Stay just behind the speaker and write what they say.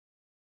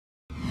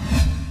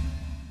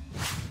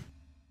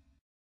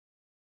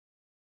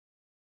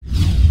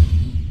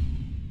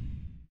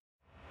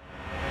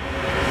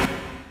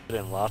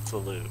And lots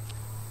of loot.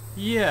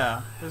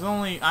 Yeah,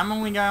 I'm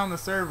only guy on the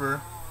server,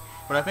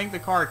 but I think the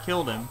car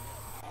killed him.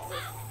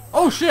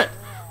 Oh shit!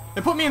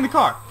 They put me in the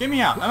car. Get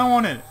me out. I don't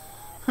want it.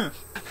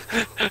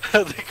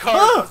 The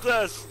car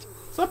possessed.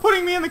 Stop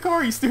putting me in the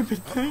car, you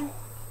stupid thing.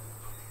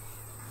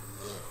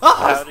 Oh,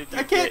 How did you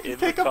I can't get in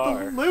pick the up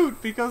car? the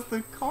loot because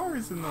the car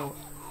is in the...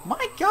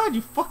 My god,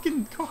 you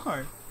fucking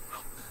car.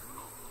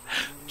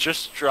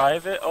 Just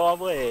drive it all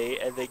the way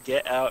and then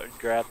get out and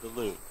grab the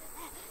loot.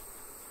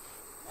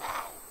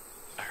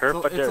 I hurt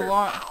my It's dirt. a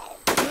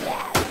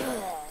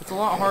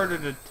lot harder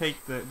to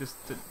take the...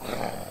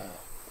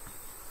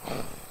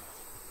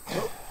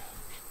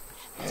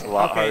 It's a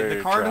lot harder Okay, the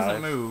to car drive.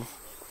 doesn't move.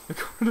 The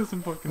car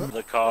doesn't fucking move.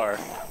 The car.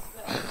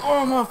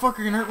 Oh, motherfucker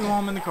can hurt me while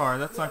I'm in the car.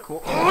 That's not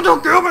cool. Oh,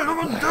 don't kill me!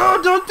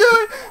 Don't do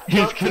it!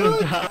 He's gonna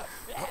die.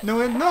 No,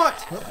 it's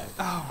not!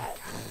 Oh,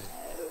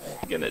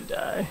 He's gonna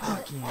die.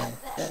 fucking...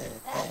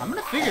 I'm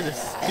gonna figure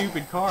this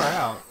stupid car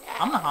out.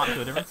 I'm gonna hop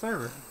to a different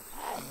server.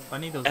 I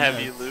need those Have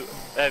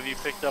meds. Have you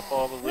picked up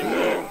all the loot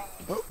yet?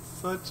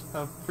 Such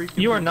a freaking...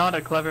 You are not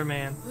a clever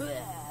man.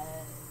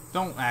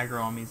 Don't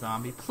aggro on me,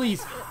 zombie.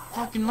 Please,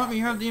 fucking let me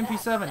have the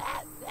MP7.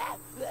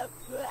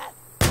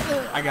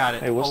 I got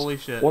it. Hey, Holy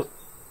shit.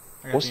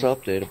 What's the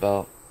update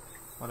about?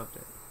 What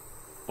update?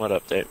 What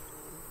update?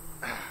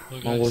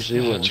 My War Z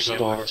wouldn't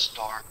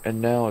start,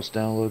 and now it's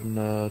downloading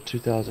a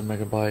 2,000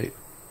 megabyte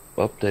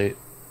update.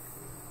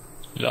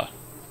 Yeah.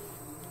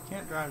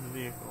 Can't drive the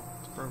vehicle.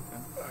 It's broken.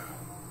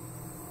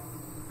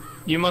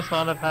 You must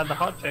not have had the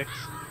hotfix.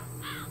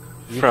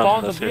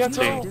 From the the vehicle?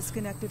 15.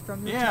 Disconnected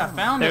from your Yeah, I channel.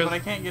 found it, There's- but I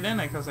can't get in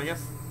it because I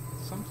guess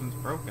something's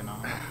broken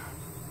on it.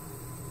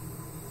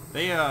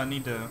 They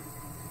need to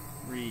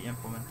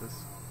re-implement this.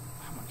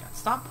 Oh my god!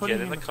 Stop putting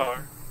Get in me the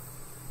car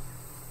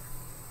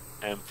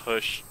and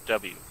push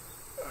W.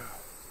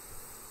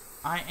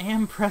 I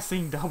am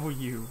pressing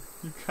W.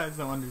 You guys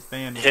don't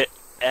understand it. Hit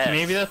S.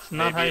 Maybe that's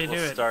not how you do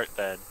it. Start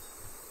then.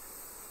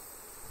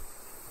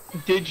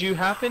 Did you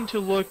happen to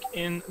look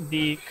in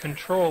the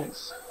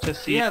controls to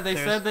see Yeah, if they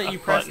there's said that a you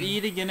press button?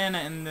 E to get in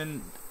it, and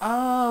then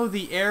oh,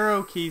 the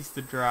arrow keys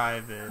to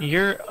drive it.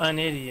 You're an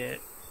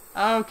idiot.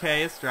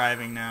 Okay, it's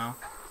driving now.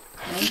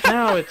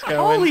 Now it's going.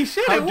 Holy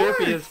shit, How it derpy works!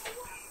 is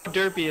how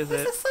derpy is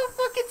This it? is so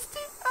fucking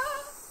stupid.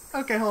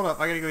 Okay, hold up.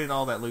 I gotta go get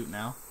all that loot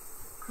now.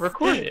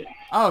 Record it.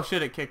 Oh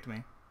shit, it kicked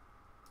me.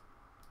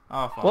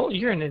 Oh fuck. Well,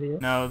 you're an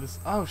idiot. No, this.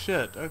 Oh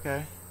shit.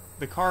 Okay.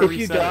 The car If you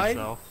reset died-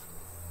 itself.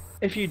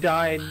 If you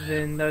died,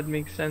 then that would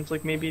make sense.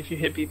 Like maybe if you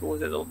hit people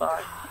with it, they'll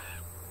die.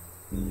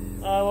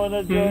 I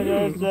wanna join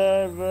the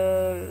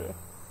server.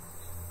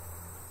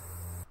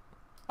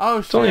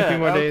 Oh shit. only a few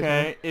more days,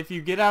 Okay. man. If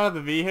you get out of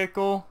the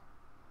vehicle,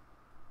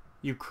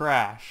 you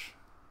crash.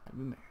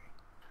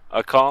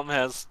 Acalm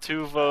has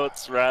 2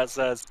 votes, Raz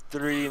has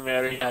 3,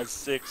 Mary has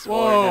 6,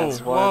 Warren Whoa,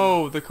 has 1.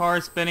 whoa! The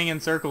car's spinning in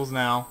circles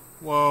now.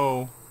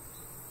 Whoa.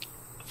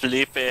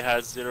 Felipe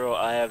has 0,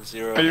 I have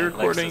 0, Are you and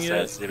recording Alexis yet?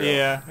 has 0.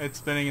 Yeah, it's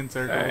spinning in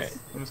circles. Alright.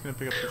 I'm just gonna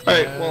pick up this.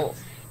 Alright, meds. well,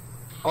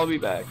 I'll be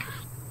back.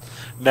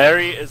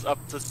 Mary is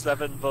up to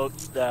 7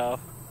 votes now.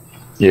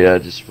 Yeah, I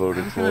just voted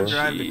I'm just for gonna it.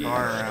 drive the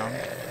car around.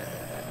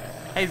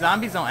 Hey,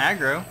 zombies don't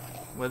aggro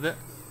with it.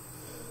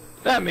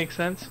 That makes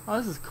sense. Oh,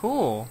 this is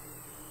cool.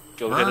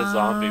 Go hit a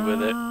zombie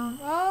with it.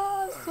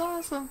 Oh, that's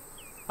awesome.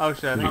 Oh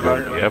shit, I think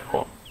Run- I- Yeah,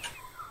 cool.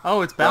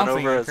 Oh, it's Run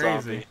bouncing over a like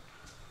crazy. zombie.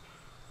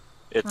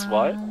 It's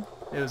what?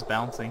 It was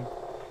bouncing.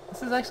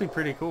 This is actually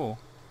pretty cool.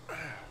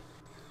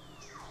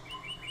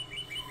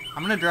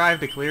 I'm gonna drive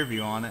to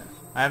Clearview on it.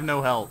 I have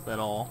no health at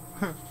all.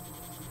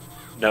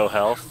 No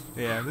health.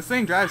 Yeah, this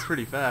thing drives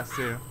pretty fast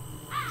too.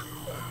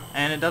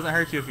 And it doesn't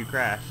hurt you if you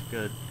crash.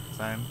 Good. 'Cause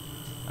I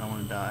don't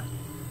want to die.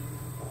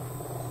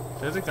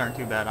 Physics aren't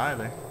too bad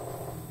either.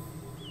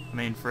 I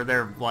mean, for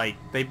their, like,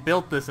 they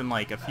built this in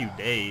like a few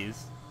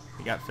days.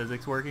 They got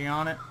physics working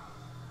on it.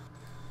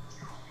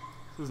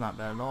 This is not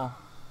bad at all.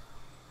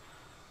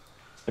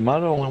 Am I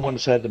the only one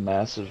that's had the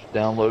massive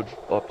download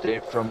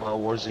update from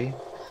War Z?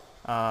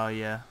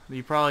 Yeah.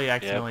 You probably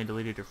accidentally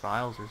deleted your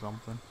files or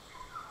something.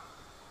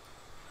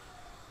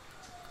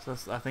 So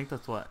I think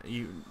that's what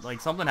you, like,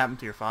 something happened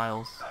to your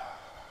files.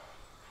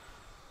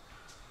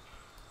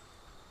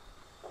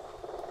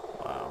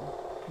 Wow.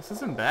 This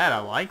isn't bad. I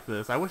like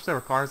this. I wish there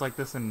were cars like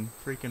this in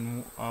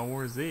freaking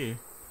War Z.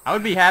 I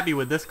would be happy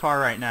with this car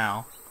right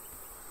now.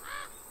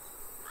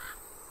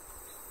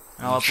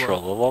 And I'll upload.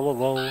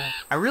 Trollolololo.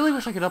 I really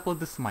wish I could upload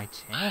this to my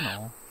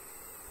channel.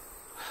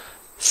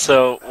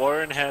 So,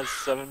 Warren has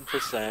 7%,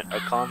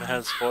 Acalm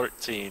has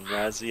 14,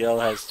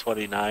 Raziel has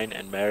 29,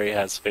 and Mary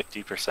has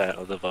 50%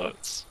 of the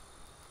votes.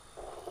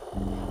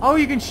 Oh,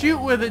 you can shoot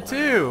with it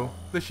too!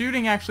 The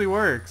shooting actually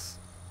works.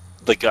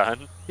 The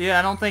gun? Yeah,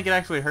 I don't think it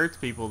actually hurts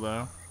people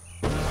though.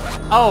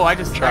 Oh, I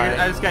just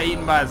got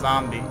eaten by a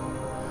zombie.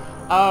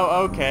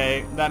 Oh,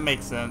 okay, that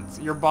makes sense.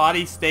 Your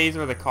body stays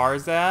where the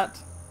car's at.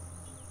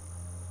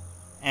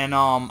 And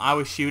I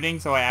was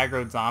shooting, so I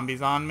aggroed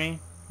zombies on me.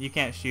 You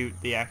can't shoot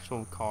the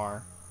actual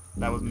car.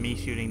 That was me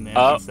shooting the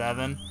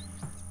MP7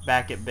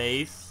 back at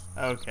base.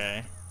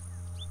 Okay.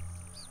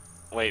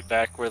 Wait,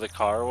 back where the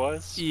car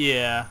was?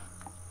 Yeah.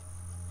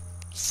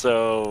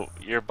 So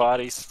your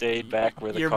body stayed back where the Your car